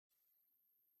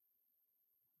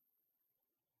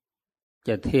จ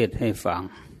ะเทศให้ฟัง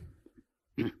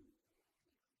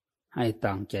ให้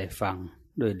ตั้งใจฟัง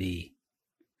ด้วยดี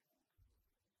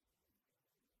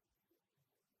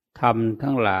ธรรม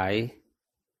ทั้งหลาย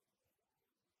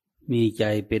มีใจ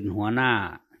เป็นหัวหน้า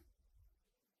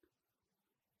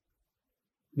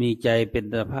มีใจเป็น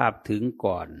สภาพถึง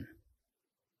ก่อน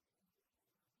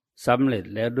สำเร็จ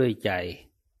แล้วด้วยใจ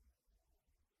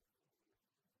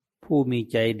ผู้มี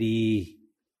ใจดี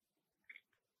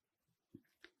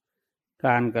ก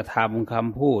ารกระทำค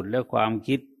ำพูดและความ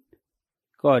คิด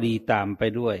ก็ดีตามไป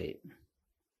ด้วย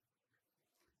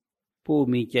ผู้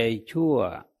มีใจชั่ว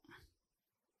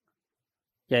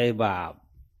ใจบ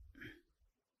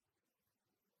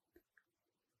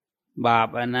าป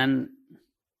อันนั้น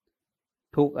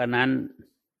ทุกข์อันนั้น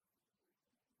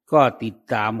ก็ติด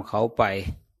ตามเขาไป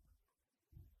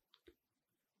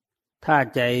ถ้า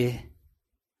ใจ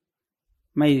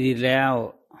ไม่ดีแล้ว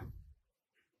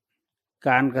ก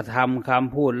ารกระทำค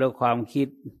ำพูดและความคิด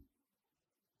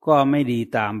ก็ไม่ดี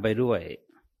ตามไปด้วย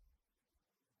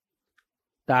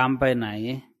ตามไปไหน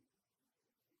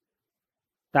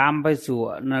ตามไปสู่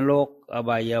นรกอบ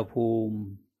ายภูมิ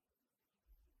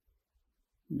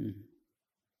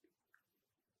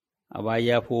อบา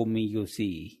ยภูมิมีอยู่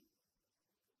สี่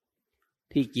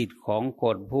ที่จิตของค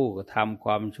นผู้กระทำคว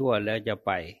ามชั่วแล้วจะไ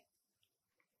ป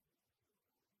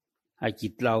ถ้าจิ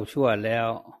ตเราชั่วแล้ว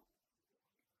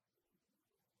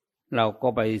เราก็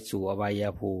ไปสู่อบาย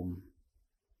ภูมิ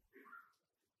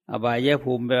อบาย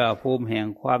ภูมิแปลว่าภูมิแห่ง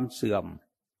ความเสื่อม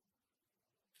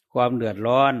ความเดือด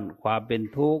ร้อนความเป็น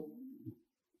ทุกข์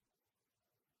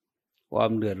ความ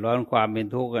เดือดร้อนความเป็น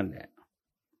ทุกข์กันแหละ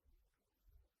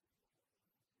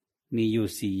มีอยู่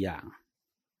สี่อย่าง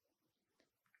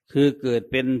คือเกิด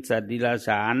เป็นสัตว์ดิลฉ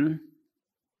าน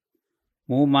ห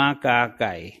มูม้ากาไ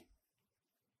ก่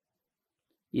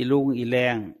อีลุงอีแร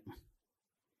ง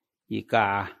อีกา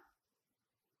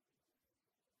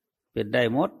เป็นได้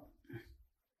หมด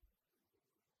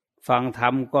ฟังธรร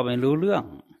มก็ไม่รู้เรื่อง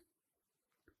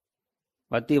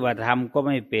ปฏิบัติธรรมก็ไ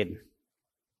ม่เป็น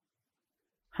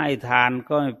ให้ทาน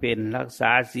ก็ไม่เป็นรักษ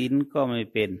าศีลก็ไม่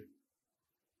เป็น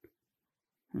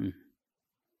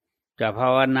จะภา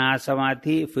วนาสมา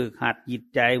ธิฝึกหัดจิต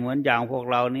ใจเหมือนอย่างพวก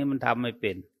เรานี้มันทำไม่เ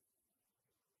ป็น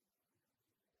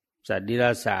สัตว์ดิล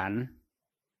ฉาน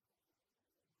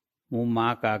หมูม้า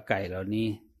กาไก่เหล่านี้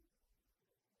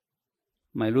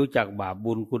ไม่รู้จักบาป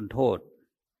บุญคุณโทษ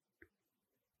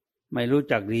ไม่รู้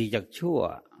จักดีจักชั่ว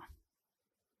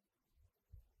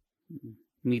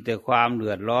มีแต่ความเดื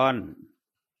อดร้อน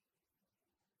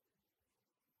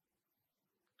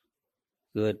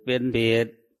เกิดเป็นเปรต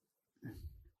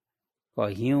ก็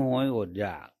หิวโหยอดอย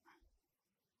าก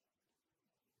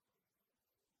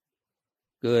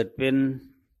เกิดเป็น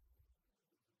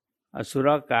อสุร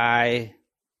กาย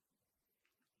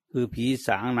คือผีส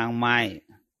างนางไม้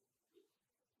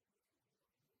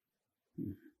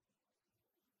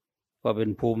ก็เป็น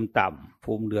ภูมิต่ำ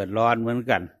ภูมิเดือดร้อนเหมือน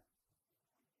กัน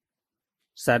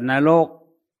สัตว์นรก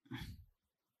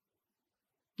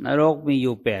มีอ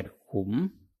ยู่8 ขุม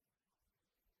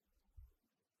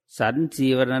สันสี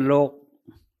วนรก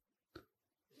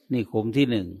นี่ขุมที่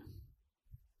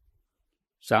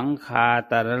1สังคา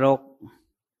ตนรก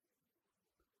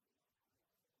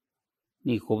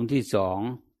นี่ขุมที่2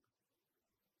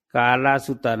กาล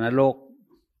สุตนรก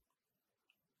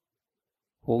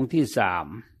ขุมที่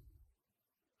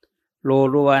3โล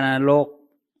รุวนรก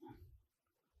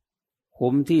ขุ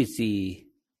มที่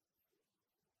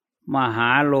4มหา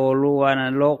โลรุวน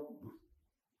รก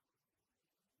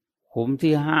ขุม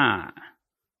ที่5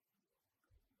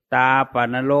ตาป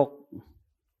นรก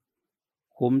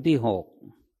ขุมที่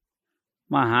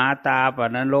6มหาตาป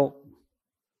นรก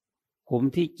ขุม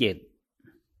ที่7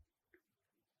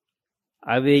อ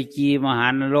เวจีมหา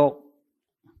นรก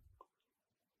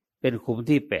เป็นขุม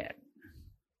ที่8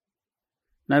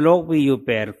นรกมีอยู่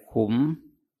8 ขุม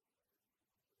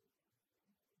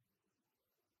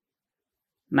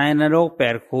ในนรก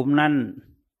8 ขุมนั้น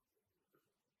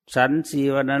สันสี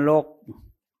วนรก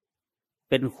เ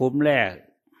ป็นขุมแรก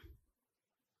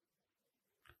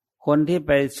คนที่ไ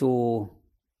ปสู่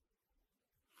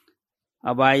อ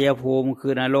บายภูมิคื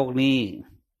อนรกนี้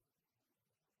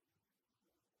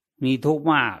มีทุกข์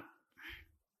มาก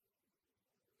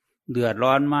เดือด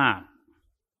ร้อนมาก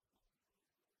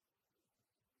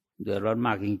เดือดร้อนม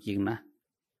ากจริงๆนะ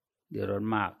เดือดร้อน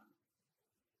มาก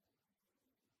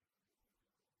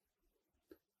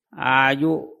อา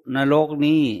ยุนรก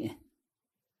นี้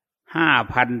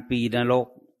5,000 ปีนรก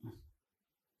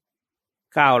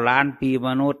9 ล้านปีม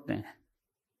นุษย์เนี่ย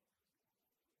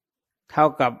เท่า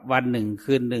กับวัน1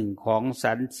 คืน 1ของ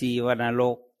สันสีวนร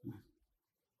ก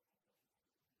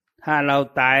ถ้าเรา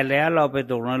ตายแล้วเราไป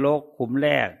ตกนรกขุมแร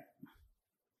ก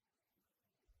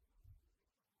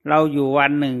เราอยู่วั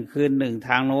นหนึ่งคืนหนึ่งท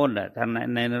างโน้นแหละทาง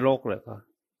ในนรกเลยก็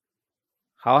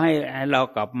เขาให้เรา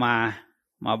กลับมา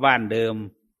บ้านเดิม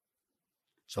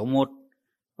สมมุติ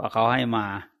ว่าเขาให้มา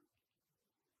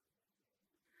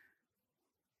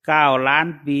9 ล้าน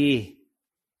ปี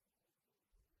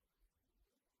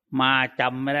มาจ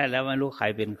ำไม่ได้แล้วไม่รู้ใคร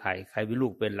เป็นใครเป็นลู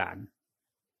กเป็นหลาน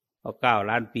เพราะ9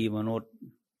 ล้านปีมนุษย์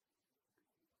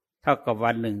เท่ากับ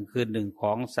วันหนึ่งคืนหนึ่งข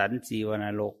องสันสีวน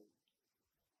รก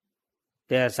แ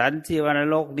ต่สันสีวน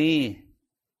รกนี้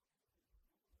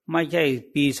ไม่ใช่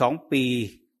ปี2 ปี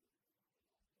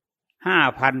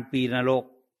5,000 ปีนรก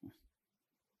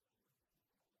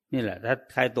นี่แหละถ้า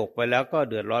ใครตกไปแล้วก็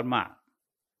เดือดร้อนมาก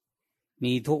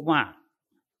มีทุกข์มาก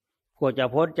กว่าจะ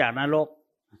พ้นจากนรก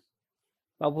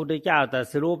พระพุทธเจ้าตรั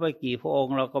สรู้ไปกี่พระอง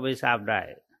ค์เราก็ไม่ทราบได้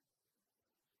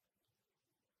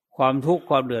ความทุกข์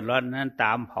ความเดือดร้อนนั้นต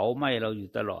ามเผาไหม้เราอยู่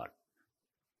ตลอด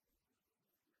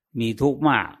มีทุกข์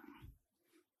มาก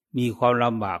มีความล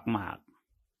ำบากมาก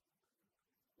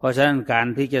เพราะฉะนั้นการ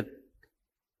ที่จะ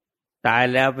ตาย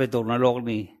แล้วไปตกนรก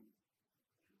นี่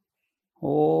โ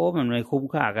อ้มันไม่คุ้ม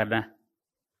ค่ากันนะ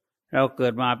เราเกิ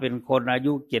ดมาเป็นคนอา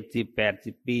ยุ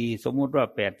70-80 ปีสมมุติว่า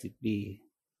80 ปี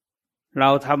เรา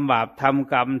ทำบาปท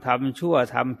ำกรรมทำชั่ว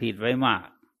ทำผิดไว้มาก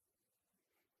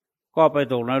ก็ไป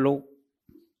ตกนรก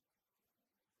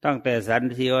ตั้งแต่สัน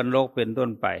ติวนรกเป็นต้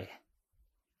นไป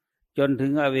จนถึ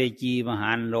งอเวจีมห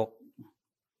านรก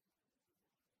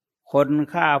คน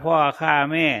ฆ่าพ่อฆ่า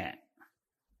แม่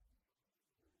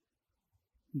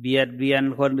เบียดเบียน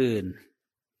คนอื่น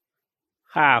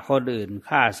ฆ่าคนอื่น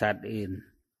ฆ่าสัตว์อื่น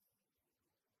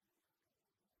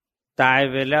ตาย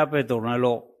ไปแล้วไปตกนร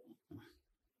ก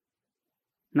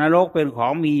นรกเป็นขอ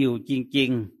งมีอยู่จริง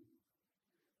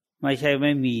ๆไม่ใช่ไ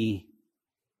ม่มี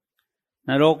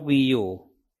นรกมีอยู่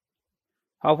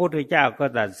พระพุทธเจ้าก็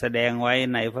ตรัสแสดงไว้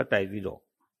ในพระไตรปิฎก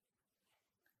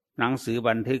หนังสือ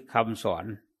บันทึกคำสอน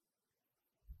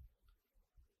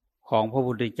ของพระ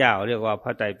พุทธเจ้าเรียกว่าพร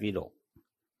ะไตรปิฎก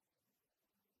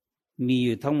มีอ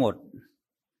ยู่ทั้งหมด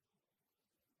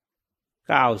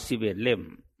91 เล่ม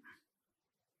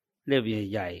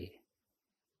ใหญ่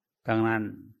ๆทั้งนั้น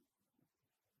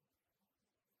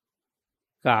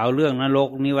กล่าวเรื่องนรก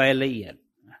นี้ไว้ละเอียด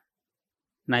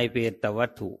ในเปตวั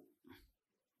ตถุ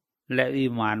และวิ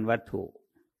มานวัตถุ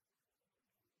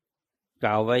ก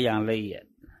ล่าวไว้อย่างละเอียด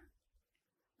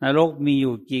นรกมีอ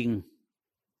ยู่จริง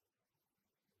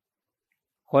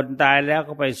คนตายแล้ว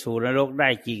ก็ไปสู่นรกได้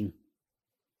จริง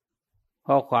เพ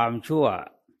ราะความชั่ว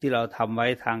ที่เราทำไว้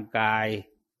ทางกาย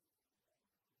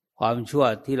ความชั่ว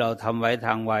ที่เราทำไว้ท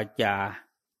างวาจา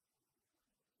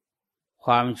ค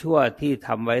วามชั่วที่ท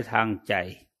ำไว้ทางใจ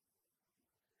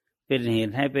เป็นเห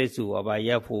ตุให้ไปสู่อบาย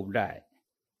ภูมิได้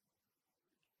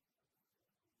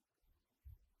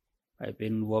ไปเป็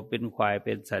นวัวเป็นควายเ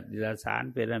ป็นสัตว์เดรัจฉาน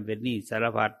เป็นนั่นเป็นนี่สาร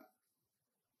พัด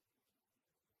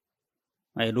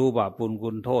ไม่รู้บาปบุญคุ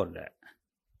ณโทษแหละ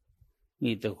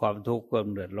มีแต่ความทุกข์ความ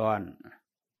เดือดร้อน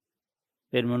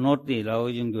เป็นมนุษย์นี่เรา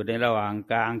ยังอยู่ในระหว่าง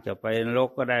กลางจะไปนรก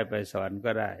ก็ได้ไปสวรรค์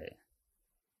ก็ได้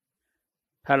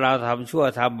ถ้าเราทำชั่ว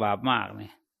ทำบาปมาก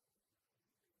นี่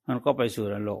มันก็ไปสู่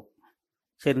นรก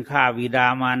เช่นฆ่าบิดา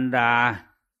มารดา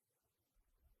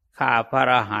ฆ่าพระอ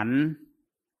รหันต์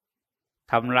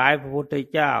ทำร้ายพระพุทธ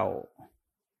เจ้า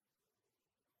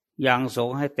ยังสง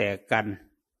ฆ์ให้แตกกัน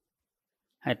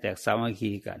ให้แตกสามัค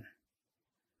คีกัน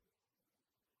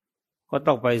ก็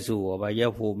ต้องไปสู่อบาย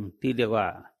ภูมิที่เรียกว่า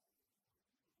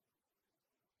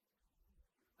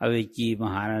อเวจีม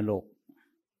หานรก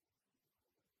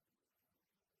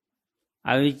อ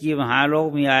เวจีมหานรก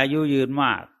มีอายุยืนม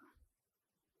าก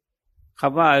ค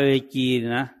ำว่าอเวจี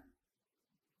นะ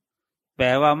แปล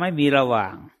ว่าไม่มีระหว่า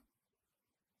ง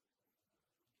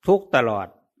ทุกข์ตลอด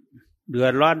เดือ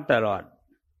ดร้อนตลอด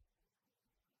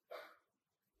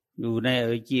อยู่ในอ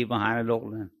เวจีมหานรก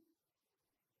นั้น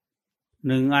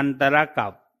1 อันตรกั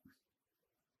ป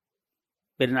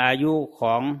เป็นอายุข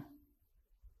อง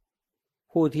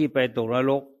ผู้ที่ไปตกน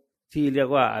รกที่เรียก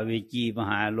ว่าอเวจีม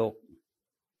หานรก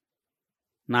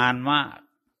นานมาก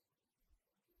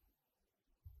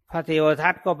พระเทวทั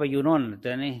ตก็ไปอยู่โน่นแ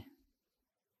ต่นี่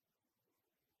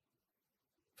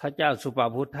พระเจ้าสุป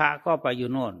พุทธะก็ไปอยู่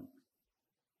โน่น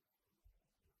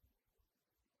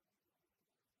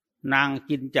นาง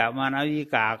กินจามานวิ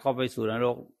กาก็ไปสู่นร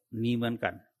กนี้เหมือนกั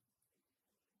น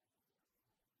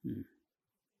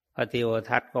พระเทว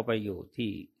ทัตก็ไปอยู่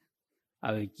ที่อ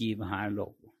เวจีมหานร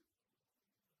ก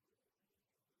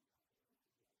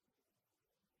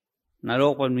นร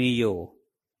กมันมีอยู่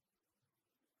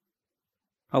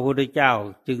พระพุทธเจ้า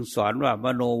จึงสอนว่าม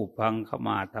โนบุพพังขม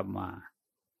าธัมมา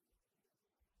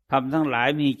ธรรมทั้งหลาย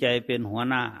มีใจเป็นหัว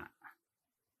หน้า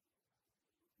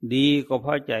ดีก็เพ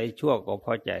ราะใจชั่วก็เพ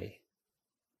ราะใจ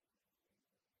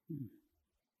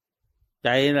ใจ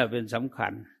น่ะเป็นสำคั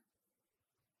ญ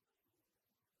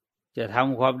จะท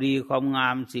ำความดีความงา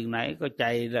มสิ่งไหนก็ใจ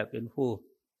แหละเป็นผู้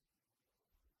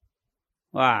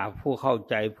ว่าผู้เข้า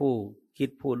ใจผู้คิด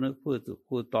ผู้นึก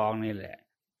ผู้ตองนี่แหละ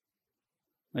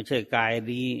ไม่ใช่กาย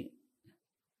นี้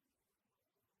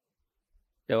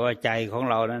แต่ว่าใจของ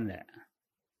เรานั่นแหละ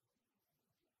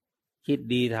คิด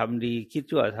ดีทำดีคิด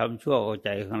ชั่วทำชั่วก็ใจ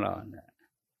ของเราเนี่ย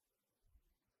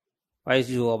ไป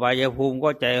สู่อบายภูมิ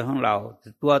ก็ใจของเรา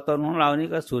ตัวตนของเรานี่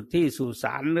ก็สุดที่สุส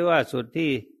านหรือว่าสุด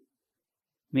ที่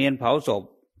เมนเผาศพ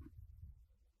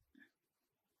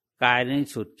กายนี่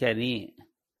สุดแค่นี้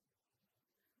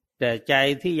แต่ใจ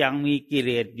ที่ยังมีกิเ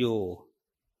ลสอยู่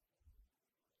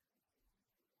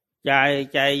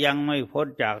ใจยังไม่พ้น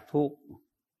จากทุกข์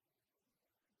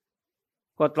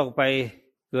ก็ต้องไป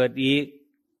เกิดอีก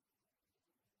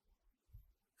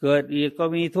ก็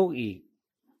มีทุกข์อีก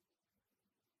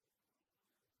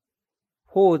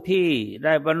ผู้ที่ไ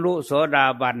ด้บรรลุโสดา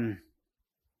บัน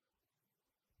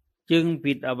จึง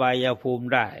ปิดอบายภูมิ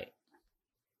ได้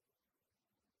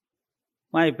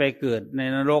ไม่ไปเกิดใน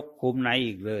นรกภูมิไหน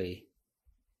อีกเลย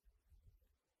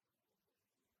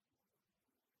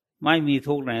ไม่มี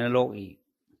ทุกข์ในนรกอีก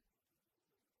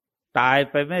ตาย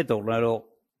ไปไม่ตกนรก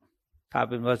ถ้าเ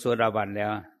ป็นพระโสดาบันแล้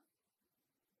ว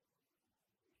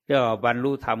เรียกว่าบรร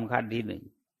ลุธรรมขั้นที่หนึ่ง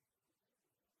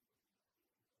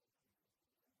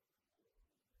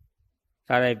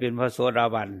ถ้าได้เป็นพระโสดา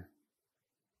บัน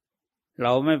เร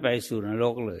าไม่ไปสู่นร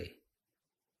กเลย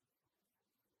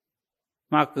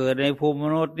มาเกิดในภูมิม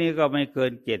นุษย์นี่ก็ไม่เกิ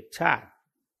น7 ชาติ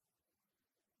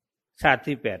ชาติ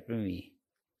ที่8ไม่มี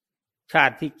ชา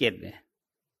ติที่7เนี่ย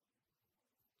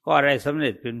ก็ได้สำเร็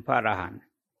จเป็นพระอรหันต์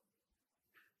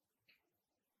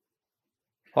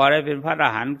พอได้เป็นพระอร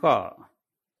หันต์ก็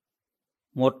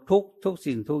หมดทุก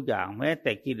สิ่งทุกอย่างแม้แ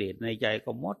ต่กิเลสในใจ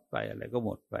ก็หมดไปอะไรก็ห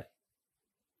มดไป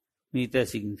มีแต่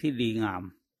สิ่งที่ดีงาม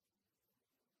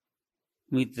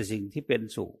มีแต่สิ่งที่เป็น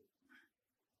สุข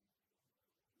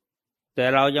แต่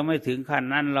เรายังไม่ถึงขั้น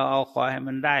นั้นเราเอาขอให้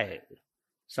มันได้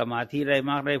สมาธิได้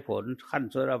มากได้ผลขั้น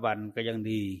โสดาบันก็ยัง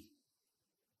ดี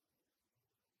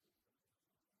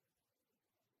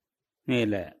นี่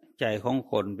แหละใจของ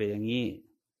คนเป็นอย่างนี้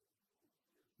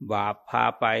บาปพา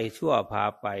ไปชั่วพา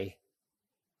ไป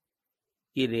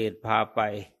กิเลสพาไป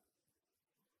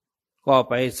ก็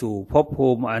ไปสู่ภพภู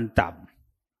มิอันต่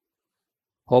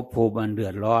ำภพภูมิอันเดื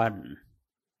อดร้อน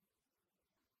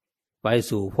ไป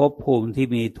สู่ภพภูมิที่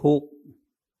มีทุกข์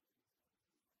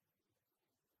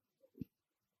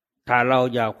ถ้าเรา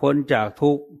อยากพ้นจาก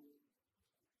ทุกข์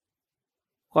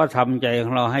ก็ทำใจข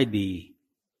องเราให้ดี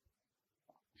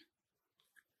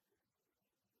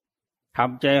ท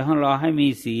ำใจของเราให้มี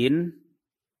ศีล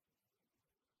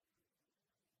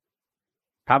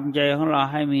ทำใจของเรา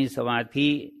ให้มีสมาธิ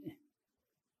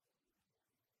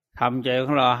ทำใจข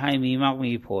องเราให้มีมรรค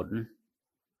มีผล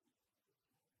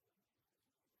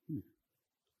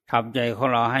ทำใจของ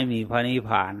เราให้มีพระนิพพ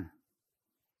าน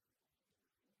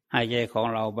ให้ใจของ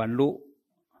เราบรรลุ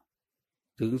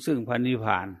ถึงซึ่งพระนิพพ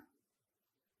าน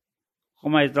ก็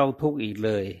ไม่ต้องทุกข์อีกเ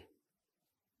ลย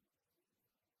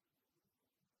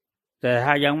แต่ถ้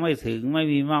ายังไม่ถึงไม่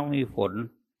มีมรรคมีผล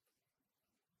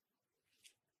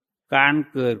การ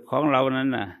เกิดของเรานั้น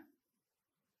น่ะ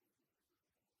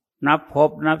นับภพ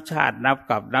นับชาตินับ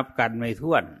กับนับกันไม่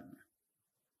ถ้วน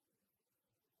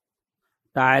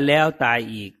ตายแล้วตาย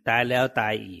อีกตายแล้วตา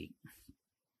ยอีก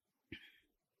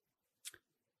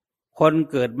คน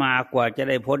เกิดมากว่าจะ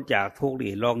ได้พ้นจากทุกข์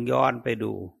นี่ลองย้อนไป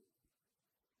ดู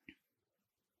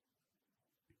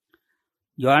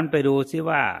สิ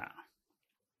ว่า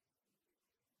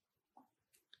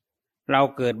เรา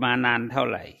เกิดมานานเท่า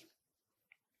ไหร่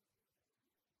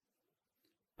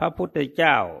พระพุทธเ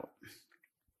จ้า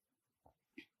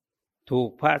ถูก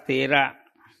พระเถระ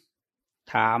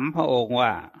ถามพระองค์ว่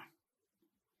า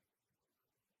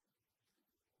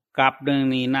กับหนึ่ง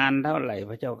นี่นานเท่าไหร่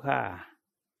พระเจ้าข้า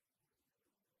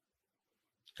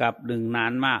กับหนึ่งนา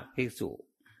นมากภิกษุ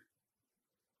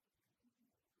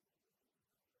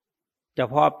จะ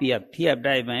พอเปรียบเทียบไ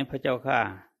ด้ไหมพระเจ้าข้า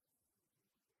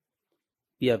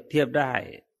เปรียบเทียบได้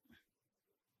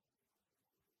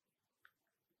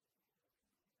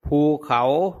ภูเขา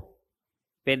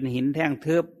เป็นหินแท่ง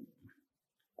ทึบ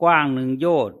กว้าง1 โย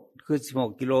ชน์คือ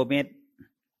16 กิโลเมตร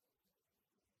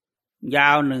ยา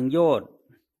ว1 โยชน์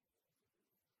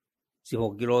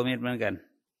16 กิโลเมตรเหมือนกัน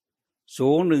สู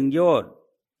ง1 โยชน์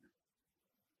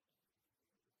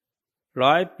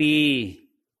100 ปี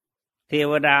เท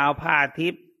วดาเอาผ้าทิ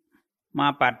พย์มา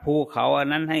ปัดภูเขาอัน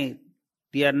นั้นให้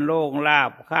เตียนโล่งรา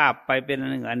บคาบไปเป็น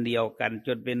หนึ่งอันเดียวกันจ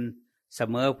นเป็นเส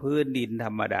มอพื้นดินธ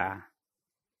รรมดา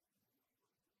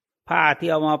ผ้าที่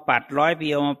เอามาปัด100 ปี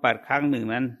เอามาปัดครั้งหนึ่ง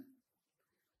นั้น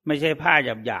ไม่ใช่ผ้า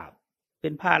หยาบๆเป็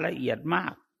นผ้าละเอียดมา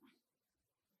ก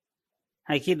ใ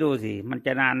ห้คิดดูสิมันจ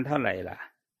ะนานเท่าไหร่ล่ะ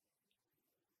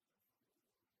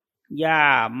หญ้า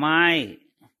ไม้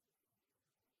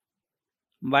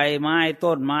ใบไม้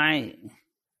ต้นไม้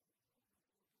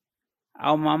เอ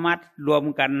ามามัดรวม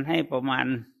กันให้ประมาณ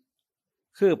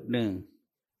คืบหนึ่ง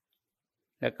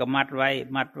แล้วก็มัดไว้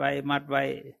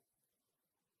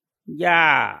หญ้า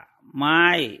ไม้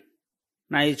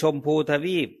ในชมพูท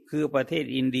วีปคือประเทศ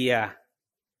อินเดีย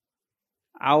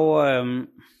เอา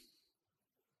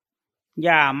ห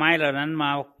ญ้าไม้เหล่านั้นม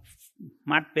า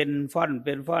มัดเป็นฟ่อนเ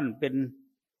ป็น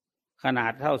ขนา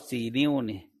ดเท่า4 นิ้ว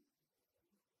นี่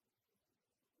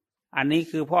อันนี้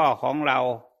คือพ่อของเรา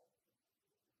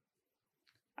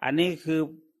อันนี้คือ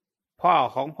พ่อ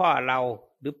ของพ่อเรา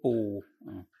หรือปู่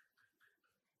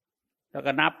แล้ว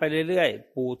ก็นับไปเรื่อย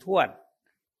ๆปู่ทวด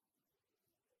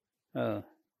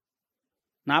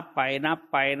นับไป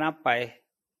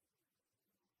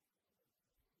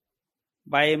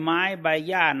ใบไม้ใบ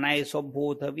หญ้าในชมพู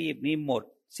ทวีปนี้หมด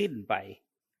สิ้นไป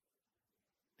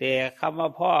แต่คำว่า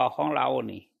พ่อของเรา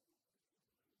นี่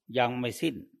ยังไม่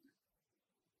สิ้น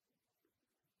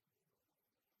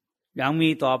ยังมี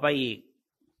ต่อไปอีก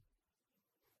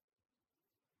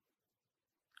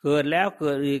เกิดแล้วเ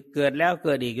กิดอีกเกิดแล้วเ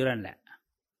กิดอีกอยู่นั่นแหละ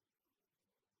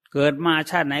เกิดมา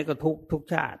ชาติไหนก็ทุก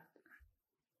ชาติ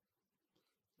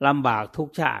ลำบากทุก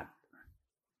ชาติ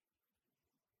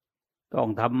ต้อง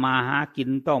ทำมาหากิน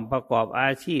ต้องประกอบอา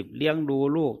ชีพเลี้ยงดู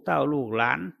ลูกเต้าลูกหล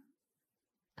าน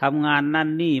ทำงานนั่น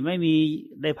นี่ไม่มี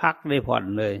ได้พักได้ผ่อน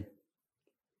เลย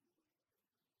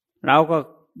เราก็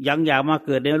ยังอยากมาเ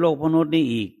กิดในโลกมนุษย์นี่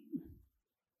อีก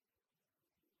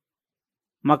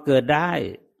มาเกิดได้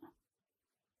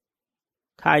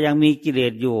ถ้ายังมีกิเล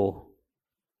สอยู่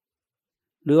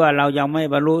หรือว่าเรายังไม่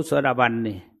บรรลุโสดาบัน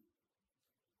นี่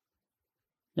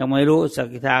ยังไม่รู้ส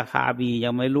กิทาคามียั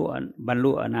งไม่รู้บรร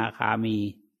ลุอนาคามี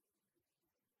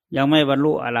ยังไม่บรร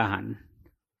ลุอรหันต์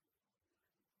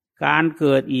การเ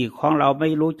กิดอีกของเราไม่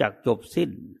รู้จักจบสิ้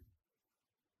น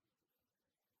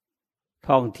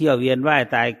ท่องเที่ยวเวียนว่าย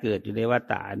ตายเกิดอยู่ในวัฏ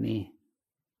ฏะนี้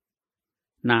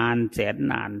นานแสน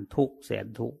นานทุกข์แสน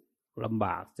ทุกข์ลำบ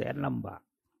ากแสนลำบาก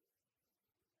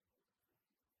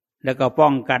แล้วก็ป้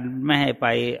องกันไม่ให้ไป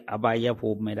อบายภู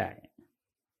มิไม่ได้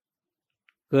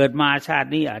เกิดมาชาติ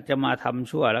นี้อาจจะมาทำ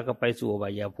ชั่วแล้วก็ไปสู่อบา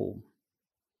ยภูมิ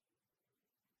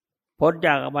พ้นจ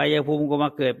ากอบายภูมิก็มา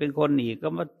เกิดเป็นคนอีกก็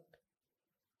มา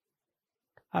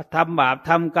ทำบาป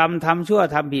ทำกรรมทำชั่ว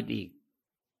ทำผิดอีก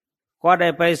ก็ได้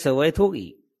ไปเสวยทุกข์อี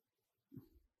ก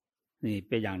นี่เ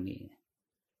ป็นอย่างนี้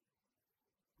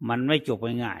มันไม่จบ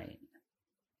ง่าย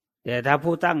ๆแต่ถ้า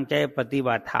ผู้ตั้งใจปฏิ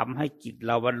บัติธรรมให้จิตเ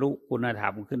ราบรรลุคุณธร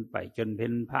รมขึ้นไปจนเป็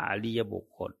นพระอริยบุค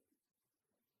คล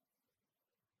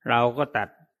เราก็ตัด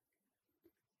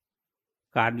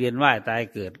การเวียนว่ายตาย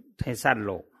เกิดให้สั้น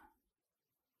ลง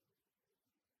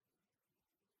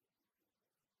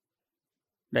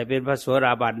ได้เป็นพระโสด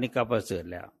าบันนี่ก็ประเสริฐ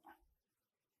แล้ว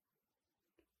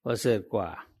ประเสริฐกว่า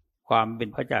ความเป็น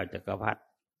พระเจ้าจักรพรรดิ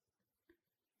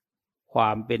ควา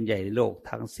มเป็นใหญ่ในโลก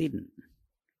ทั้งสิ้น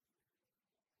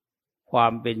ควา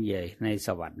มเป็นใหญ่ในส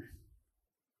วรรค์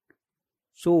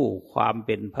สู้ความเ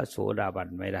ป็นพระโสดาบัน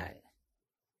ไม่ได้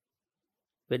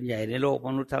เป็นใหญ่ในโลกม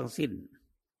นุษย์ทั้งสิ้น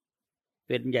เ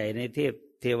ป็นใหญ่ใน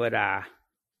เทวดา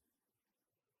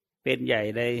เป็นใหญ่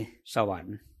ในสวรร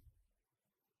ค์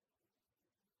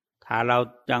ถ้าเรา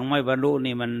ยังไม่บรรลุ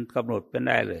นี่มันกำหนดเป็นไ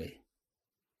ด้เลย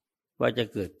ว่าจะ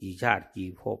เกิดกี่ชาติกี่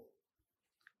ภพ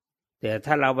แต่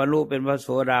ถ้าเราบรรลุเป็นพระโส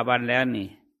ดาบันแล้วนี่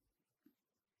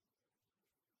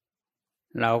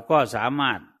เราก็สาม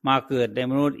ารถมาเกิดใน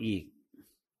มนุษย์อีก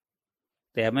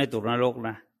แต่ไม่ตกนรกน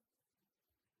ะ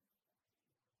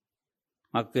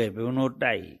มาเกิดเป็นมนุษย์ไ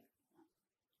ด้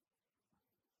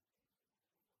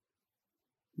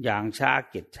อย่างช้า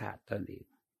7 ชาติเท่านั้น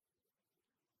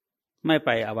ไม่ไป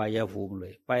อบายภูมิเล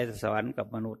ยไปสวรรค์กับ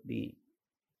มนุษย์นี่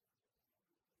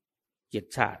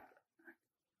7 ชาติ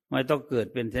ไม่ต้องเกิด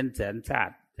เป็นแสนชา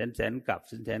ติแสนกับ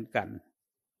แสนกัน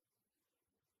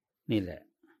นี่แหละ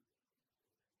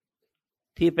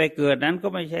ที่ไปเกิดนั้นก็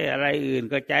ไม่ใช่อะไรอื่น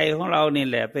ก็ใจของเรานี่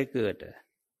แหละไปเกิด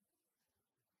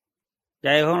ใจ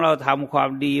ของเราทำความ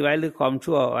ดีไว้หรือความ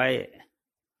ชั่วไว้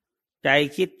ใจ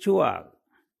คิดชั่ว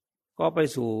ก็ไป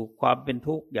สู่ความเป็น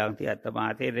ทุกข์อย่างที่อาตมา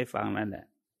เทศน์ให้ฟังนั่นแหละ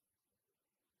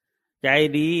ใจ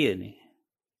ดีนี่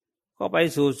ก็ไป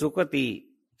สู่สุคติ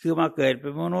คือมาเกิดเป็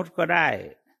นมนุษย์ก็ได้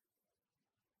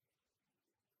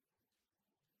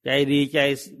ใจดีใจ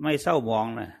ไม่เศร้าหมอง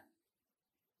นะ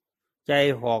ใจ ใจ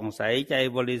ผ่องใสใจ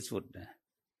บริสุทธิ์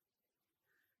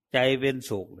ใจเป็น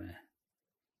สุข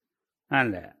นั่น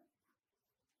แหละ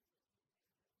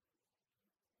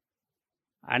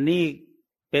อันนี้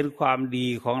เป็นความดี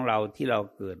ของเราที่เรา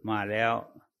เกิดมาแล้ว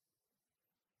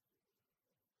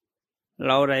เ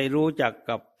ราได้รู้จัก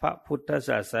กับพระพุทธ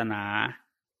ศาสนา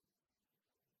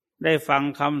ได้ฟัง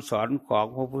คำสอนของ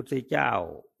พระพุทธเจ้า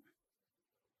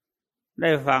ไ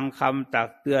ด้ฟังคำตัก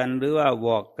เตือนหรือว่าบ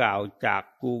อกกล่าวจาก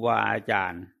ครูบาอาจา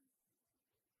รย์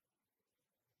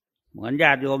เหมือนญ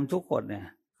าติโยมทุกคนเนี่ย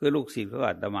คือลูกศิษย์ของอ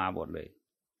าตมาหมดเลย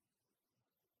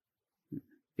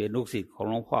เป็นลูกศิษย์ของ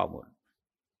หลวงพ่อหมด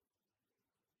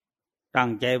ตั้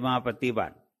งใจมาปฏิบั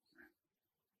ติ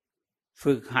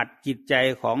ฝึกหัดจิตใจ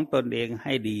ของตนเองใ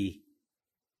ห้ดี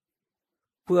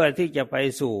เพื่อที่จะไป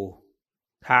สู่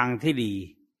ทางที่ดี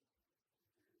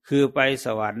คือไปส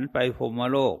วรรค์ไปพรหม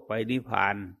โลกไปนิพพา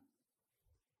น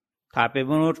ถ้าเป็น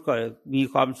มนุษย์ก็มี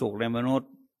ความสุขในมนุษ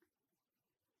ย์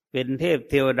เป็นเทพ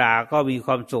เทวดาก็มีค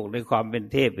วามสุขในความเป็น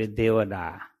เทพเป็นเทวดา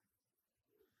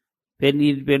เป็น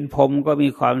อินทร์เป็นพรหมก็มี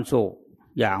ความสุข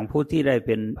อย่างผู้ที่ได้เ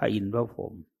ป็นพระอินทร์พระพร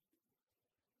หม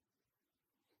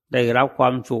ได้รับควา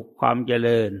มสุขความเจ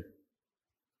ริญ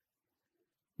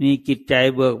มีจิตใจ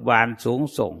เบิกบานสูง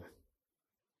ส่ง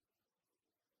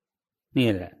นี่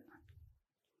แหละ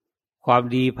ความ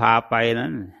ดีพาไป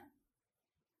นั้น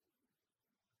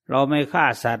เราไม่ฆ่า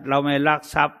สัตว์เราไม่ลัก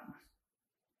ทรัพย์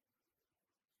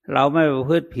เราไม่ประ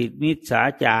พฤติผิดมิจฉา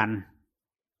จาร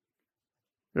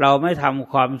เราไม่ท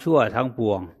ำความชั่วทั้งป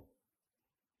วง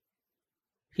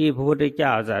ที่พระพุทธเจ้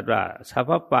าตรัสว่าสัพพ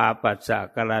ปาปัสสะ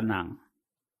กะระนัง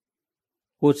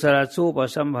กุศลสูป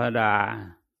สัมปทา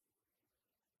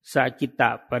สัจจิตะ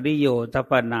ปริโยทัป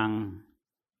ปนัง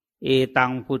เอตั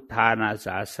งพุทธานาส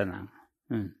าสนัง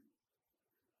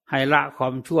ให้ละควา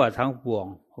มชั่วทั้งปวง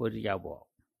พระพุทธเจ้าบอก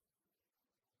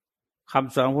ค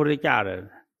ำสอนพระพุทธเจ้าเลย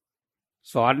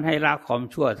สอนให้ละความ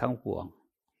ชั่วทั้งปวง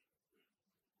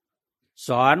ส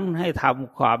อนให้ท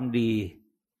ำความดี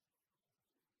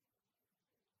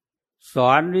ส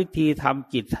อนวิธีท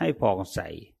ำจิตให้ผ่องใส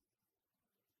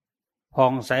ผ่อ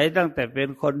งใสตั้งแต่เป็น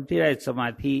คนที่ได้สมา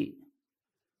ธิ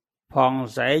ผ่อง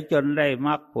ใสจนได้ม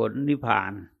รรคผลนิพพา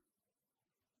น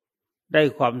ได้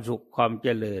ความสุขความเจ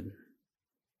ริญ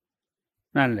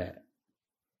นั่นแหละ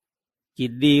จิ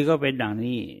ตดีก็เป็นอย่าง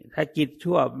นี้ถ้าจิต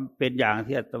ชั่วเป็นอย่าง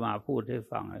ที่อาตมาพูดให้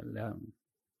ฟังแล้ว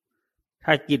ถ้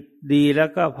าจิตดีแล้ว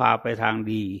ก็พาไปทาง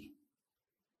ดี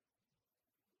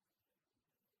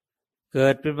เกิ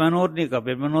ดเป็นมนุษย์นี่ก็เ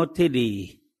ป็นมนุษย์ที่ดี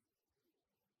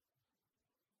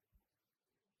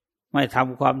ไม่ท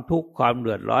ำความทุกข์ความเ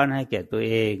ดือดร้อนให้แก่ตัว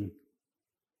เอง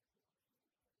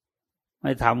ไ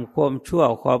ม่ทำความชั่ว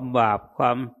ความบาปคว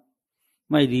าม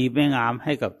ไม่ดีไม่งามใ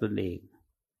ห้กับตนเอง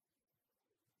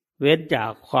เว้นจา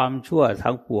กความชั่ว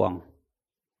ทั้งปวง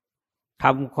ท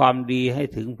ำความดีให้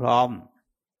ถึงพร้อม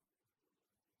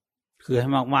คือให้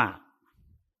มาก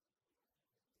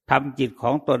ๆทำจิตข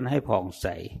องตนให้ผ่องใส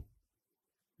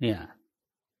เนี่ย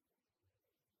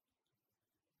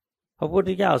พระพุทธ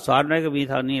เจ้าสอนไว้ก็มี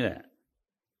เท่านี้แหละ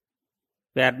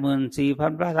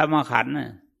 84,000 พระธรรมขันธ์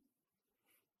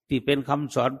ที่เป็นค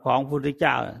ำสอนของพระพุทธเ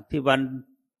จ้าที่บรร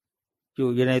จุ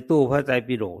อยู่ในตู้พระไตร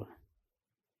ปิฎก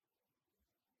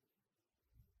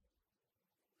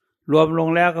รวมลง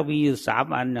แล้วก็มีอยู่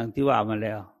3 อันอย่างที่ว่ามาแ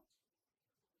ล้ว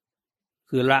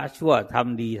คือละชั่วท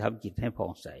ำดีทำจิตให้ผ่อ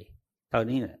งใสเท่า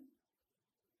นี้แหละ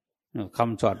ค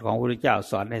ำสอนของพระพุทธเจ้า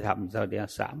สอนให้ทำเท่านี้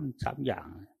สามอย่าง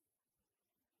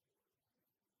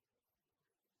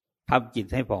ทำจิต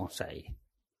ให้ผ่องใส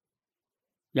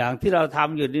อย่างที่เราท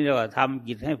ำอยู่นี่เรียกว่าทำ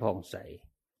จิตให้ผ่องใส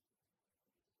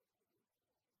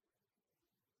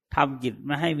ทำจิตไ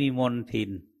ม่ให้มีมลทิ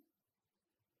น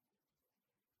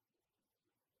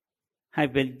ให้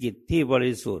เป็นจิตที่บ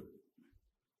ริสุทธิ์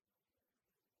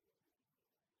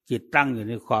จิตตั้งอยู่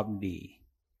ในความดี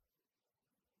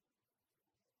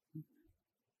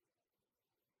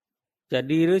จะ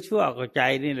ดีหรือชั่วก็ใจ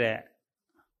นี่แหละ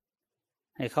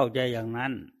ให้เข้าใจอย่างนั้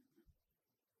น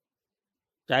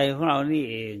ใจของเรานี่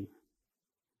เอง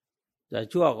จะ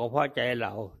ชั่วก็เพราะใจเร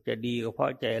าจะดีก็เพรา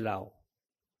ะใจเรา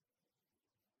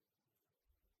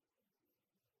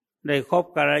ได้คบ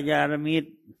กัลยาณมิต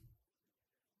ร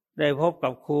ได้พบกั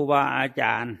บครูบาอาจ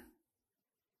ารย์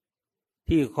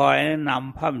ที่คอยแนะน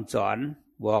ำพร่ำสอน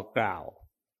บอกกล่าว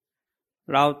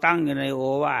เราตั้งอยู่ในโอ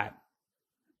วาท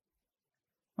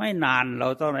ไม่นานเรา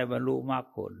ต้องได้บรรลุมรรค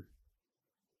ผล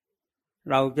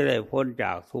เราจะได้พ้นจ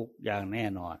ากทุกข์อย่างแน่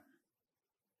นอน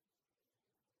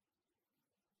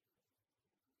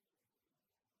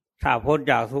ถ้าพ้น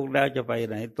จากทุกข์แล้วจะไป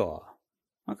ไหนต่อ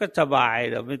มันก็สบาย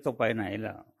เราไม่ต้องไปไหนแ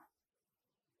ล้ว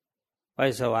ไป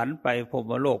สวรรค์ไปพรห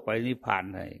มโลกไปนิพพาน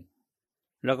เลย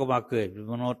แล้วก็มาเกิดเป็น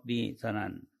มนุษย์นี้เท่านั้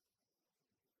น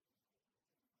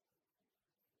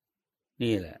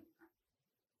นี่แหละ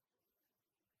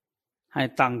ให้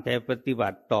ตั้งใจปฏิบั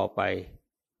ติต่อไป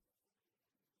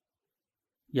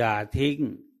อย่าทิ้ง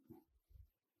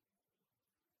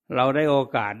เราได้โอ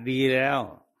กาสดีแล้ว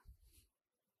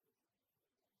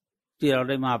ที่เรา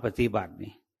ได้มาปฏิบัติ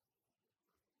นี่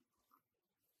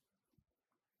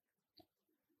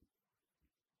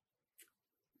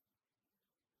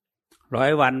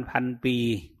100 วันพันปี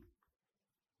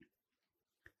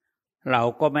เรา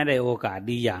ก็ไม่ได้โอกาส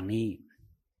ดีอย่างนี้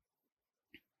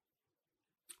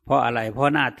เพราะอะไรเพรา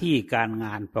ะหน้าที่การง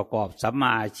านประกอบสัมม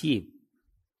าอาชีพ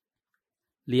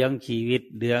เลี้ยงชีวิต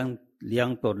เลี้ยง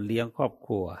ตนเลี้ยงครอบค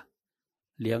รัว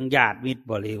เลี้ยงญาติมิตร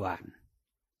บริวาร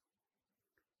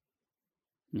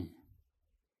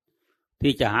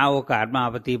ที่จะหาโอกาสมา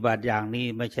ปฏิบัติอย่างนี้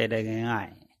ไม่ใช่ได้ง่าย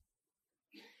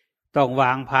ๆต้องว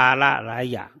างภาระหลาย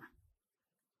อย่าง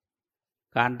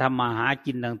การทำมาหา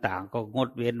กินต่างๆก็งด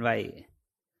เว้นไว้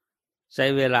ใช้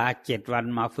เวลา7 วัน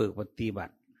มาฝึกปฏิบั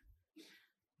ติ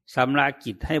สำระ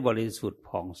จิตให้บริสุทธิ์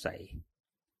ผ่องใส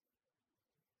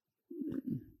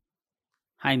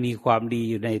ให้มีความดี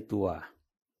อยู่ในตัว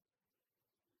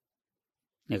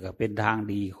นี่ก็เป็นทาง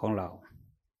ดีของเรา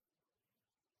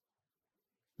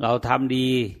เราทำดี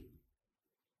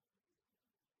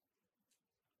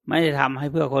ไม่ได้ทำให้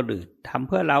เพื่อคนอื่นทำเ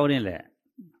พื่อเรานี่แหละ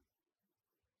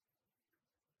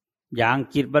อย่าง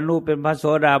จิตบรรลุเป็นพระโส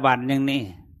ดาบันอย่างนี้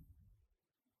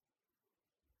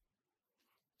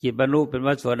จิตบรรลุเป็นพ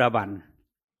ระโสดาบัน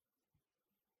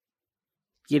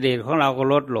กิเลสของเราก็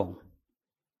ลดลง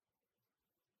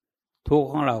ทุกข์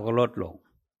ของเราก็ลดลง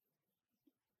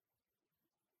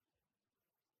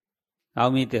เรา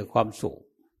มีแต่ความสุข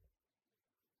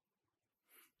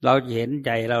เราจะเห็นใจ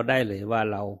เราได้เลยว่า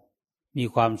เรามี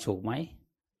ความสุขไหม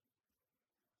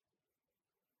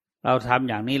เราทำ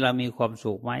อย่างนี้เรามีความ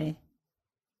สุขไหม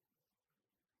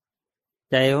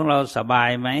ใจของเราสบาย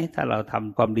ไหมถ้าเราท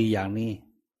ำความดีอย่างนี้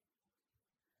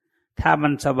ถ้ามั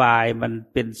นสบายมัน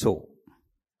เป็นสุข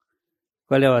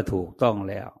ก็เรียกว่าถูกต้อง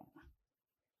แล้ว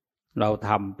เราท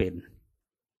ำเป็น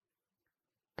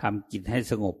ทำจิตให้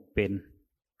สงบเป็น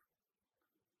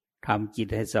ทำจิต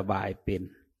ให้สบายเป็น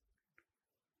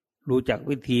รู้จัก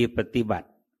วิธีปฏิบัติ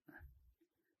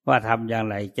ว่าทำอย่าง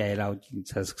ไรใจเราจึง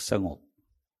สงบ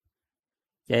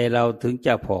ใจเราถึงจ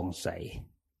ะผ่องใส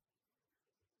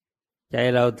ใจ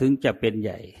เราถึงจะเป็นใ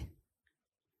หญ่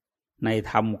ใน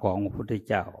ธรรมของพระพุทธ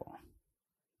เจ้า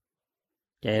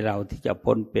ใจเราที่จะ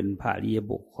พ้นเป็นพระอริย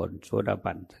บุคคลโสดา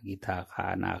บันสกิทาคา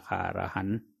อนาคาอรหัน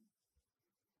ต์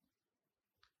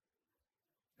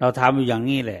เราทำอยู่อย่าง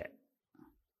นี้แหละ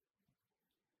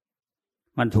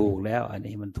มันถูกแล้วอัน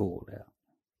นี้มันถูกแล้ว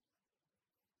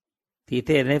ที่เ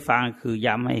ทศให้ฟังคือ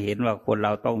ย้ำให้เห็นว่าคนเร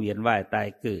าต้องเวียนว่ายตาย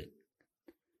เกิด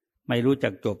ไม่รู้จั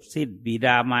กจบสิ้นบิด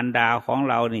ามารดาของ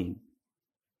เรานี่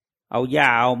เอาหญ้า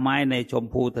เอาไม้ในชม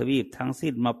พูทวีปทั้ง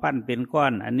สิ้นมาปั้นเป็นก้อ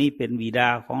นอันนี้เป็นบิดา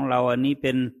ของเราอันนี้เ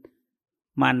ป็น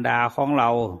มารดาของเรา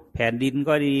แผ่นดิน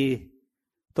ก็ดี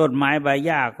ต้นไม้ใบห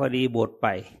ญ้าก็ดีบดไป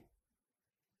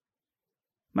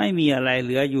ไม่มีอะไรเห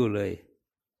ลืออยู่เลย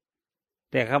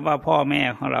แต่คำว่าพ่อแม่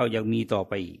ของเรายังมีต่อ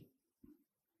ไปอีก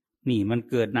นี่มัน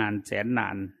เกิดนานแสนนา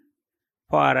นเ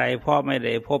พราะอะไรพ่อไม่ไ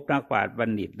ด้พบนักปราชญ์บัณ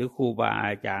ฑิตหรือครูบาอ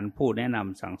าจารย์ผู้แนะน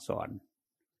ำสั่งสอน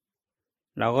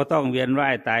เราก็ต้องเวียนว่า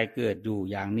ยตายเกิดอยู่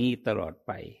อย่างนี้ตลอดไ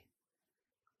ป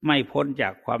ไม่พ้นจา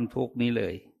กความทุกข์นี้เล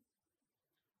ย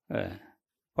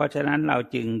เพราะฉะนั้นเรา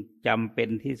จึงจำเป็น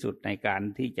ที่สุดในการ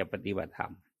ที่จะปฏิบัติธรร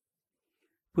ม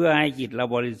เพื่อให้จิตเรา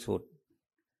บริสุทธิ์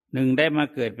1ได้มา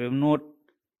เกิดเป็นมนุษย์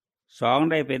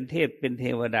2ได้เป็นเทพเป็นเท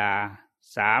วดา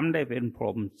3ได้เป็นพร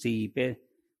หม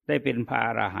4ได้เป็นพระอ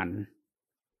รหันต์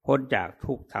พ้นจาก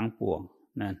ทุกข์ทั้งปวง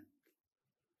นั่น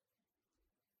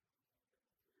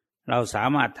เราสา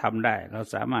มารถทำได้เรา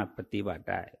สามารถปฏิบัติ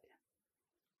ได้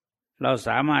เราส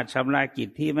ามารถชำระจิต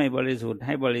ที่ไม่บริสุทธิ์ใ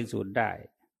ห้บริสุทธิ์ได้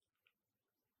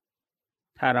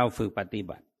ถ้าเราฝึกปฏิ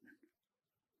บัติ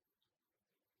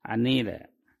อันนี้แหละ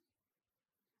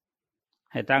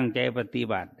ให้ตั้งใจปฏิ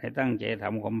บัติให้ตั้งใจท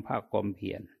ำความภาคความเ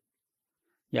พียร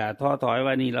อย่าท้อถอย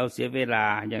ว่านี่เราเสียเวลา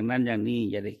อย่างนั้นอย่างนี้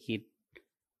อย่าได้คิด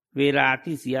เวลา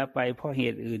ที่เสียไปเพราะเห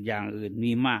ตุอื่นอย่างอื่น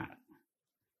มีมาก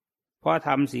เพราะท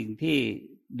ำสิ่งที่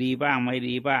ดีบ้างไม่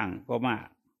ดีบ้างก็มาก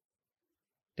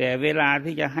แต่เวลา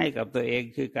ที่จะให้กับตัวเอง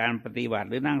คือการปฏิบัติ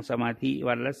หรือนั่งสมาธิ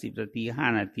วันละ10 นาที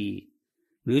5 นาที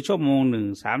หรือชั่วโมงหนึ่ง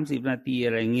30 นาทีอ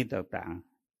ะไรอย่างนี้ต่าง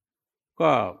ๆ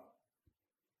ก็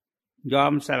ยอ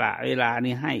มสละเวลา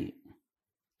นี้ให้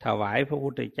ถวายพระพุ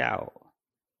ทธเจ้า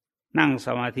นั่งส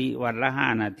มาธิวันละ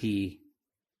5 นาที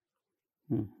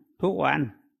ทุกวัน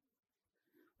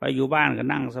ไปอยู่บ้านก็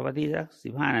นั่งสมาธิสัก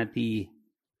15 นาที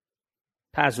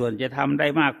ถ้าส่วนจะทำได้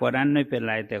มากกว่านั้นไม่เป็น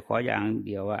ไรแต่ขออย่างเ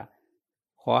ดียวว่า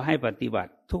ขอให้ปฏิบั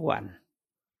ติทุกวัน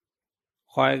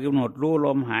คอยกำหนดรู้ล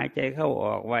มหายใจเข้าอ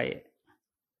อกไว้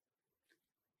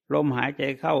ลมหายใจ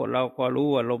เข้าเราก็รู้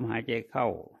ว่าลมหายใจเข้า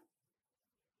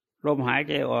ลมหาย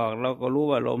ใจออกเราก็รู้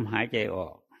ว่าลมหายใจออ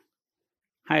ก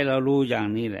ให้เรารู้อย่าง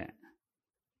นี้แหละ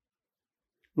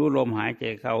รู้ลมหายใจ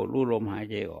เข้ารู้ลมหาย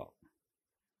ใจออก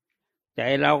ใจ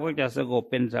เราก็จะสงบ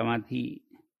เป็นสมาธิ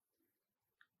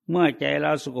เมื่อใจเร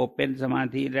าสงบเป็นสมา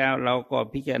ธิแล้วเราก็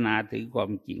พิจารณาถึงควา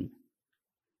มจริง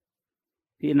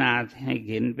พิจารณาให้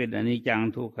เห็นเป็นอนิจจัง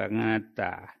ทุกขังอนัตต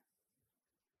า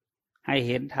ให้เ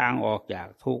ห็นทางออกจาก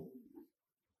ทุกข์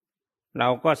เรา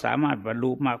ก็สามารถบรร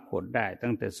ลุมรรคผลได้ตั้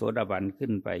งแต่โสดาบันขึ้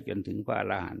นไปจนถึงพระอ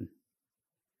รหันต์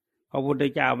พระพุทธ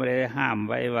เจ้าไม่ได้ห้าม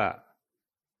ไว้ว่า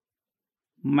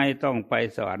ไม่ต้องไป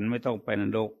สวรรค์ไม่ต้องไปน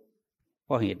รกเพ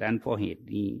ราะเหตุนั้นเพราะเหตุ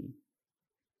นี้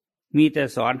มีแต่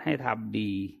สอนให้ทำ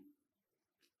ดี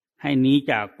ให้หนี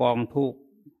จากกองทุกข์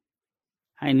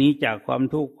ให้หนีจากความ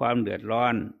ทุกข์ความเดือดร้อ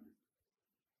น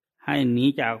ให้หนี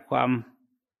จากความ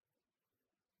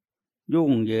ยุ่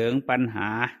งเหยิงปัญหา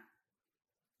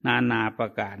นานาปร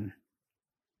ะการ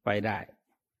ไปได้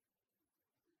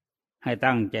ให้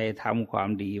ตั้งใจทำความ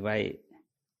ดีไว้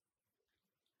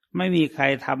ไม่มีใคร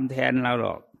ทำแทนเราหร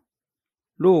อก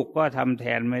ลูกก็ทำแท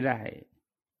นไม่ได้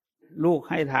ลูก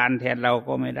ให้ทานแทนเรา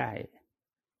ก็ไม่ได้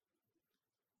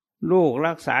ลูก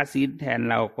รักษาศีลแทน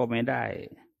เราก็ไม่ได้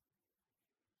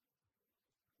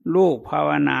ลูกภาว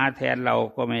นาแทนเรา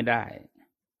ก็ไม่ได้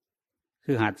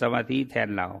คือหัดสมาธิแทน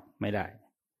เราไม่ได้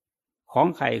ของ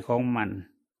ใครของมัน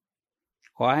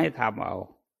ขอให้ทำเอา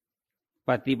ป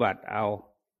ฏิบัติเอา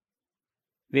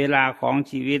เวลาของ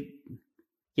ชีวิต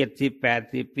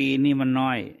70-80 ปีนี่มันน้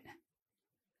อ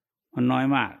ย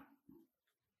มาก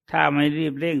ถ้าไม่รี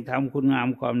บเร่งทำคุณงาม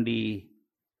ความดี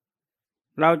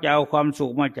เราจะเอาความสุ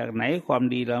ขมาจากไหนความ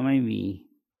ดีเราไม่มี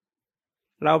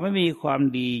เราไม่มีความ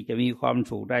ดีจะมีความ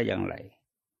สุขได้อย่างไร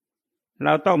เร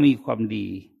าต้องมีความดี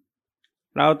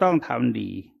เราต้องทำดี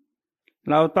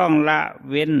เราต้องละ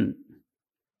เว้น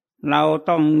เรา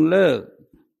ต้องเลิก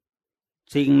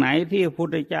สิ่งไหนที่พระพุท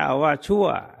ธเจ้าว่าชั่ว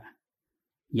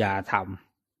อย่าท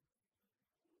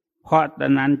ำเพราะตอ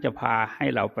นนั้นจะพาให้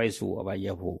เราไปสู่อบาย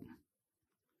ภูมิ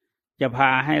จะพา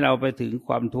ให้เราไปถึงค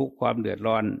วามทุกข์ความเดือด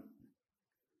ร้อน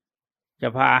จะ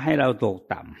พาให้เราตก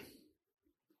ต่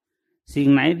ำสิ่ง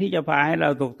ไหนที่จะพาให้เรา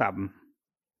ตกต่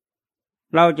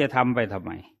ำเราจะทำไปทำไ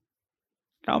ม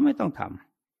เราไม่ต้องท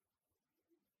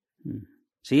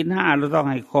ำศีล 5เราต้อง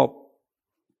ให้ครบ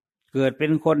เกิดเป็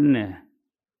นคนเนี่ย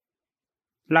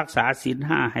รักษาศีล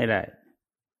 5ให้ได้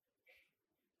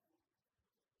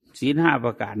ศีล 5ป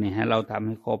ระการนี่ให้เราทำใ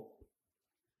ห้ครบ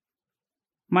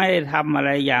ไม่ได้ทำอะไร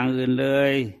อย่างอื่นเล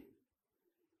ย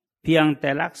เพียงแต่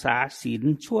รักษาศีล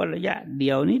ชั่วระยะเดี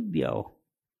ยวนิดเดียว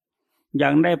ยั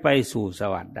งได้ไปสู่ส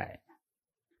วรรค์ได้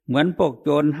เหมือนพวกโจ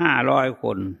ร500 ค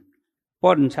นป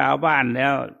ล้นชาวบ้านแล้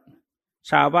ว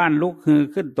ชาวบ้านลุกฮือ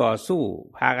ขึ้นต่อสู้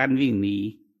พากันวิ่งหนี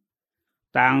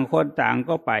ต่างคนต่าง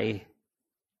ก็ไป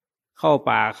เข้า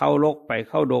ป่าเข้ารกไป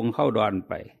เข้าดงเข้าดอน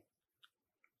ไป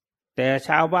แต่ช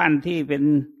าวบ้านที่เป็น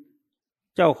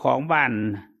เจ้าของบ้าน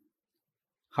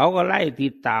เขาก็ไล่ติ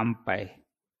ดตามไ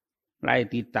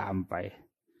ป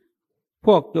พ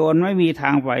วกโจรไม่มีทา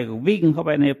งไปก็วิ่งเข้าไ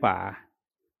ปในป่า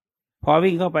พอ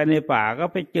วิ่งเข้าไปในป่าก็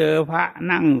ไปเจอพระ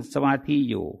นั่งสมาธิ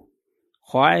อยู่ข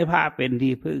อให้พระเป็น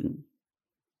ที่พึ่ง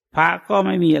พระก็ไ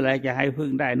ม่มีอะไรจะให้พึ่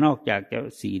งได้นอกจากจะ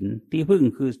ศีลที่พึ่ง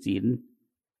คือศีล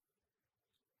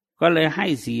ก็เลยให้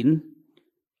ศีล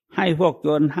ให้พวกโจ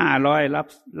ร500รับ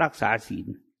รักษาศีล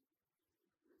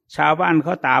ชาวบ้านเข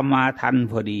าตามมาทัน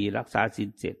พอดีรักษาศีล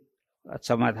7ส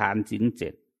มาทานศีล7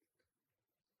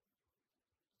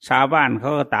ชาวบ้านเข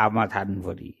าก็ตามมาทันพ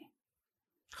อดี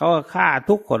เขาก็ฆ่า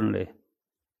ทุกคนเลย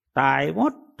ตายหม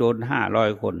ดโจร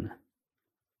500 คน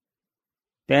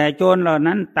แต่โจรเหล่า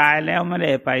นั้นตายแล้วไม่ไ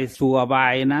ด้ไปสู่อบา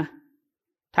ยนะ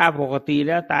ถ้าปกติแ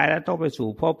ล้วตายแล้วต้องไปสู่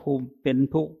ภพภูมิเป็น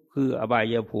ทุกข์คืออบา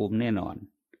ยภูมิแน่นอน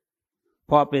เ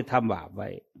พราะไปทำบาปไว้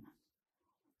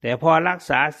แต่พอรัก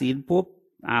ษาศีลปุ๊บ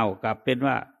กลับเป็น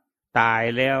ว่าตาย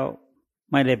แล้ว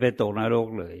ไม่ได้ไปตกนรก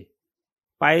เลย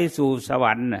ไปสู่สว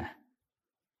รรค์น่ะ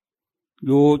อ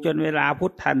ยู่จนเวลาพุ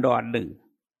ทธันดรหนึ่ง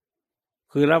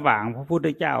คือระหว่างพระพุทธ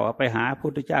เจ้าไปหาพระพุ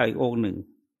ทธเจ้าอีกองค์หนึ่ง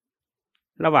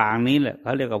ระหว่างนี้แหละเข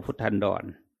าเรียกว่าพุทธันดร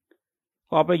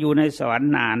ก็ไปอยู่ในสวรร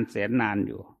ค์นานแสนนานอ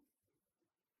ยู่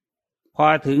พอ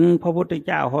ถึงพระพุทธเ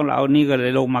จ้าของเรานี่ก็เล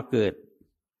ยลงมาเกิด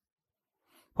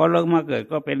พอลงมาเกิด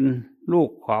ก็เป็นลูก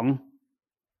ของ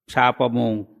ชาวประม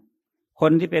งค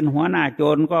นที่เป็นหัวหน้าโจ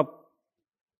รก็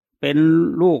เป็น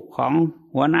ลูกของ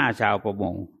หัวหน้าชาวประม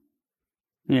ง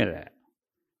นี่แหละ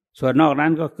ส่วนนอกนั้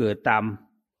นก็เกิดตาม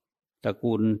ตระ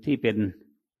กูลที่เป็น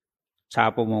ชาว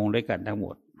ประมงด้วยกันทั้งหม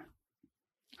ด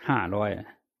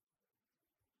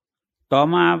500ต่อ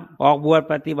มาออกบวช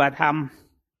ปฏิบัติธรรม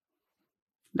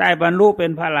ได้บรรลุเป็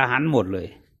นพระอรหันต์หมดเลย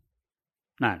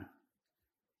นั่น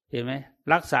เห็นไหม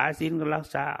รักษาศีลก็รัก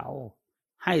ษาเอา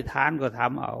ให้ทานก็ท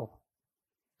ำเอา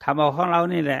ของเรา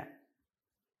นี่แหละ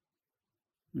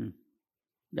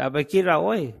อย่าไปคิดเราโ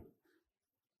อ้ย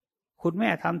คุณแม่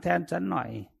ทำแทนฉันหน่อย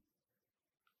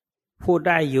พูดไ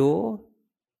ด้อยู่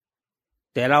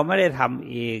แต่เราไม่ได้ทำ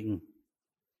เอง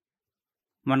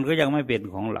มันก็ยังไม่เป็น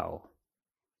ของเรา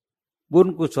บุญ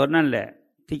กุศลนั่นแหละ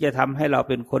ที่จะทำให้เรา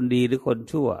เป็นคนดีหรือคน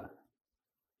ชั่ว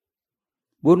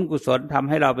บุญกุศลทำ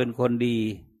ให้เราเป็นคนดี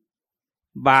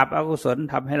บาปอกุศล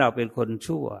ทำให้เราเป็นคน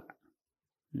ชั่ว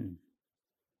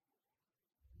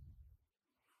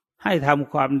ให้ท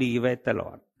ำความดีไว้ตล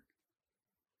อด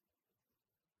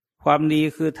ความดี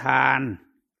คือทาน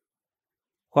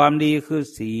ความดีคือ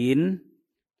ศีล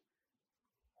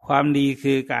ความดี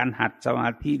คือการหัดสมา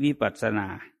ธิวิปัสสนา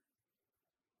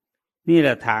นี่แหล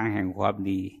ะทางแห่งความ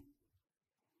ดี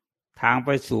ทางไป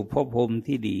สู่ภพภูมิ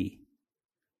ที่ดี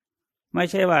ไม่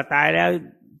ใช่ว่าตายแล้ว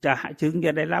จะถึงจ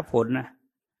ะได้รับผลนะ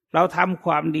เราทำค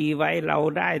วามดีไว้เรา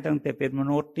ได้ตั้งแต่เป็นม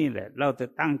นุษย์นี่แหละเราจะ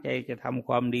ตั้งใจจะทำค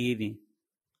วามดีนี่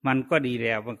มันก็ดีแ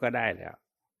ล้วมันก็ได้แล้ว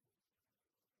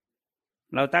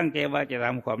เราตั้งใจว่าจะท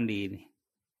ำความดีนี่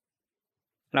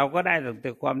เราก็ได้ตั้งแต่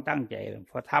ความตั้งใจ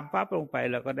พอทำปั๊บลงไป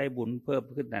เราก็ได้บุญเพิ่ม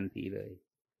ขึ้นทันทีเลย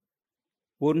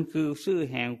บุญคือชื่อ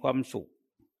แห่งความสุข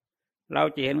เรา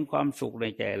จะเห็นความสุขใน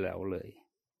ใจเราเลย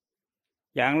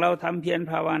อย่างเราทำเพียร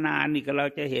ภาวนานี่ก็เรา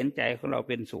จะเห็นใจของเรา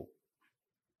เป็นสุข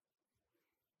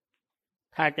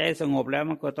ถ้าใจสงบแล้ว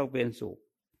มันก็ต้องเป็นสุข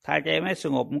ถ้าใจไม่ส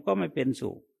งบมันก็ไม่เป็น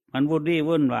สุขมันวุ่นวี่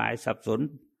วุ่นวายสับสน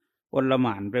โอลห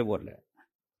ม่านไปหมดเลย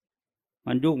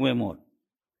มันยุ่งไปหมด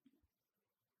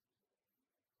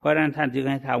เพราะนั้นท่านจึง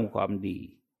ให้ทำความดี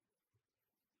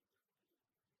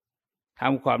ท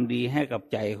ำความดีให้กับ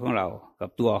ใจของเรากับ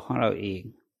ตัวของเราเอง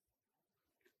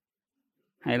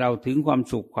ให้เราถึงความ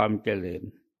สุขความเจริญ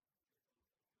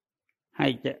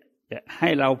ให้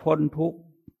เราพ้นทุกข์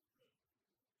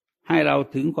ให้เรา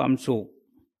ถึงความสุข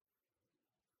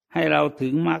ให้เราถึ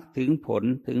งมรรคถึงผล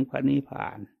ถึงพระนิพพา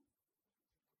น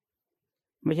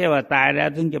ไม่ใช่ว่าตายแล้ว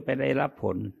ถึงจะไปได้รับผ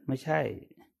ลไม่ใช่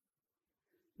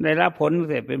ได้รับผลตั้ง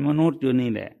แต่เป็นมนุษย์อยู่นี่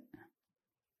แหละ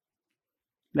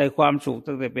ได้ความสุข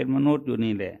ตั้งแต่เป็นมนุษย์อยู่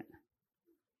นี่แหละ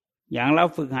อย่างเรา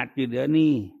ฝึกหัดอยู่เดี๋ยว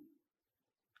นี้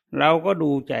เราก็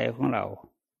ดูใจของเรา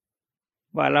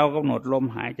ว่าเรากำหนดลม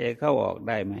หายใจเข้าออก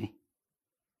ได้ไหม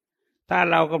ถ้า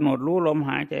เรากำหนดรู้ลม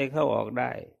หายใจเข้าออกไ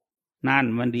ด้นั่น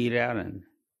มันดีแล้วนั่น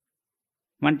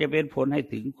มันจะเป็นผลให้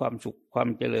ถึงความสุขความ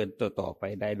เจริญต่อไป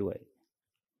ได้ด้วย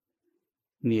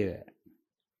นี่แหละ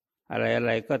อะไ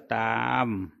รก็ตาม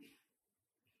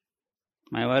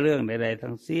หมายว่าเรื่องใดๆ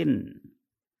ทั้งสิ้น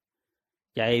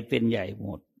ใจเป็นใหญ่หม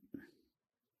ด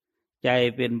ใจ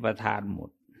เป็นประธานหม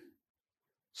ด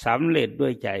สำเร็จด้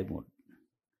วยใจหมด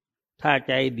ถ้า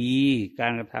ใจดีกา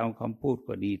รกระทำคำพูด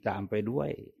ก็ดีตามไปด้ว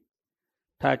ย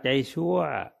ถ้าใจชั่ว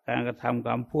การกระทำค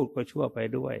ำพูดก็ชั่วไป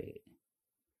ด้วย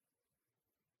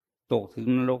ตกถึง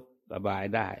นรกอบาย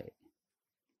ได้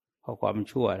เพราะความ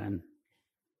ชั่วนั้น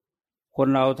คน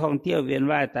เราท่องเที่ยวเวียน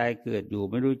ว่ายตายเกิดอยู่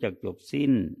ไม่รู้จักจบสิ้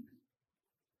น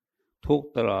ทุก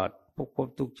ตลอดทุกภพ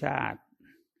ทุกชาติ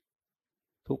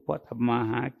ทุกเพราะทำมา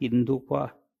หากินทุกเพราะ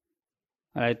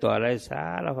อะไรต่ออะไรสา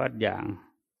รพัดอย่าง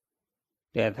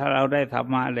แต่ถ้าเราได้ธร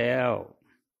รมะแล้ว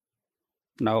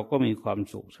เราก็มีความ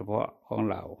สุขเฉพาะของ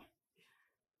เรา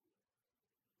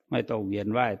ไม่ต้องเวียน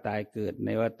ว่ายตายเกิดใน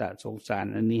วัฏสงสาร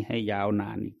อันนี้ให้ยาวนา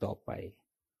นอีกต่อไป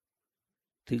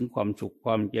ถึงความสุขค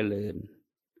วามเจริญ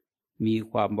มี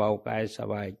ความเบากายส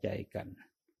บายใจกัน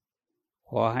ข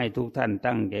อให้ทุกท่าน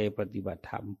ตั้งใจปฏิบัติ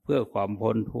ธรรมเพื่อความ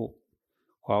พ้นทุกข์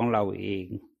ของเราเอง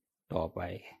ต่อไป